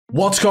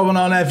What's going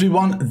on,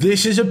 everyone?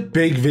 This is a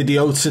big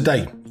video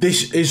today.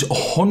 This is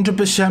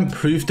 100%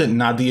 proof that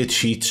Nadia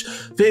cheats.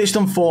 First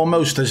and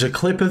foremost, there's a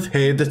clip of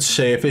her that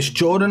surfaced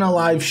during a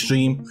live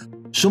stream.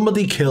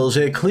 Somebody kills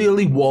her,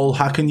 clearly wall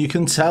hacking, you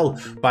can tell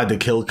by the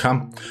kill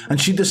cam,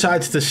 and she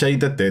decides to say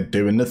that they're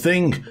doing the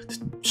thing.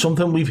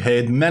 Something we've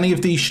heard many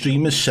of these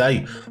streamers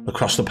say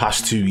across the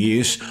past 2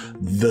 years,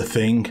 the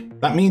thing.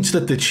 That means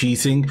that they're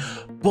cheating.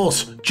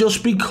 But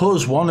just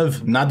because one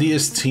of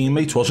Nadia's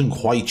teammates wasn't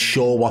quite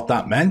sure what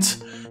that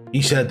meant,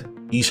 he said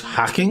he's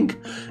hacking,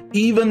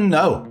 even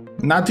though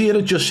Nadia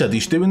had just said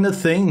he's doing the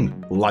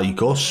thing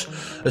like us,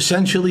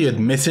 essentially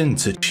admitting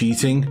to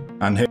cheating,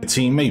 and her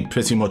teammate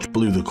pretty much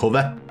blew the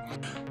cover.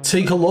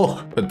 Take a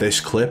look at this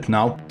clip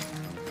now.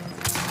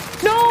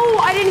 No,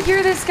 I didn't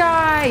hear this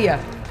guy.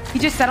 He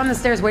just sat on the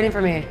stairs waiting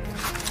for me.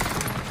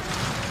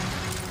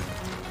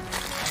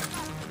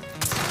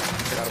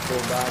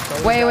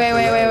 Wait.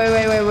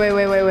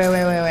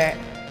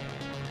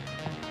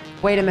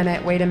 Wait a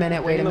minute.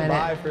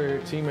 For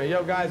teammate.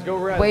 Yo, guys, go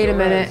red. Wait a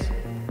minute.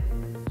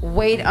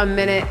 Wait a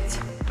minute.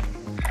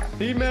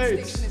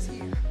 Teammates.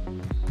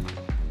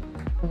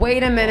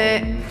 Wait a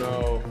minute.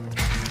 No.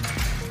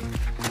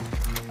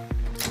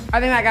 I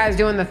think that guy's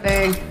doing the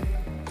thing.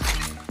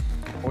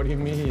 What do you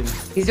mean?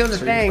 He's doing the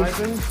thing.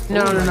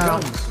 No.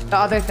 The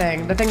other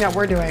thing. The thing that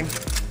we're doing.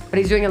 But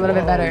he's doing it a little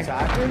bit better. He's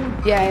hacking?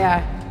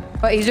 Yeah.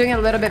 But he's doing it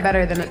a little bit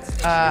better than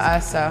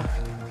us, so.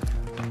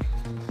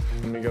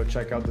 Let me go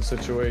check out the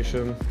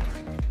situation.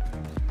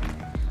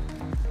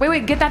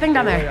 Wait, get that thing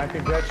down there. Wait, I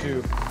can get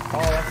you.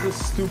 Oh, that's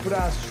this stupid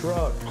ass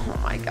truck. Oh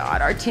my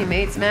god, our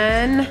teammates,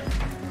 man.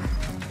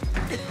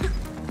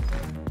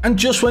 And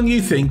just when you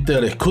think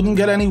that it couldn't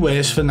get any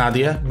worse for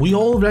Nadia, we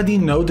already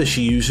know that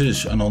she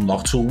uses an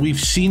unlock tool. We've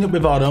seen it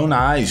with our own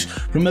eyes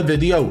from a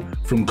video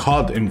from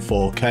COD in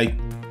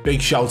 4K. Big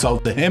shout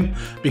out to him,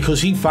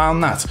 because he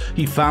found that.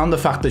 He found the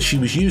fact that she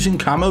was using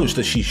camos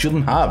that she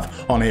shouldn't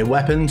have on her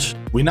weapons.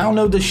 We now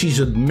know that she's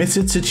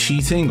admitted to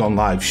cheating on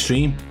live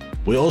stream.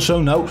 We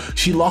also know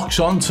she locks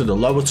on to the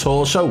lower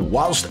torso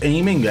whilst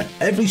aiming at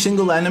every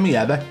single enemy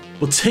ever.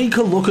 But take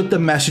a look at the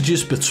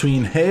messages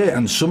between her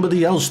and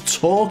somebody else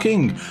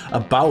talking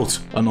about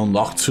an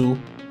unlock tool.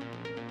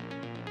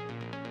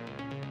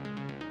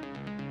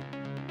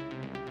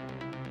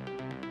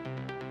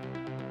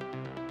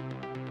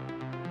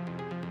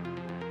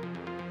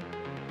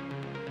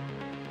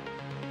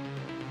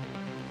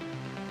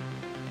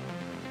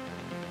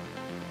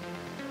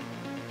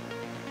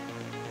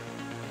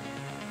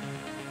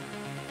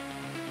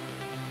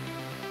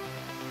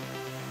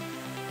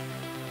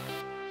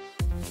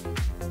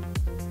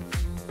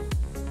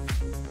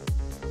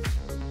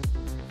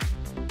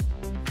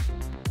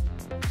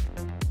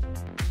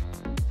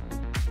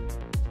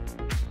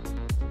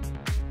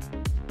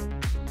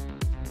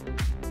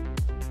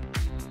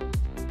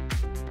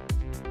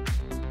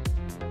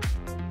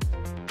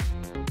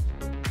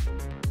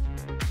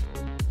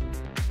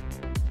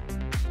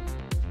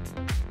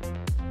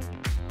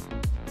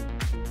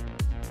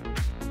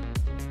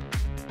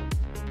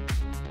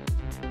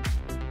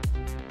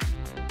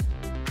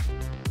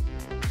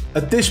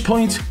 At this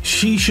point,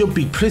 she should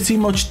be pretty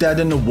much dead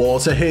in the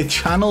water. Her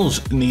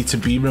channels need to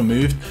be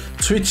removed.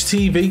 Twitch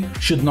TV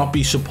should not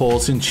be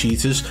supporting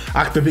cheaters.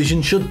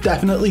 Activision should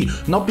definitely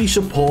not be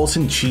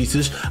supporting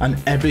cheaters,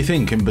 and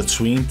everything in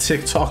between.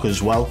 TikTok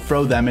as well,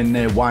 throw them in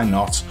there, why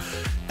not?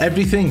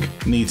 Everything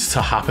needs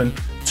to happen.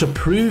 To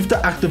prove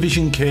that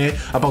Activision care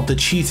about the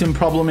cheating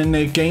problem in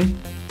their game,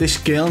 this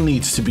girl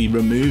needs to be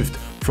removed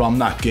from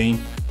that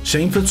game.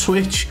 Same for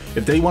Twitch.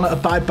 If they want to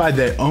abide by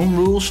their own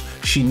rules,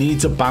 she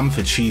needs a ban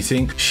for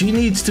cheating. She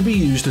needs to be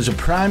used as a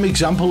prime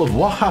example of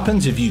what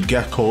happens if you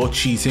get caught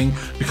cheating,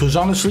 because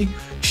honestly,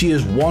 she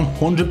is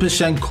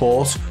 100%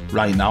 caught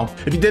right now.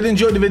 If you did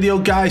enjoy the video,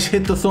 guys,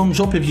 hit the thumbs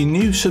up. If you're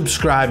new,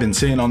 subscribe and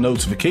turn on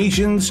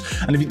notifications.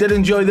 And if you did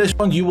enjoy this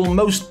one, you will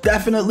most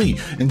definitely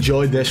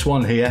enjoy this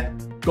one here.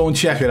 Go and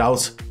check it out.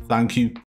 Thank you.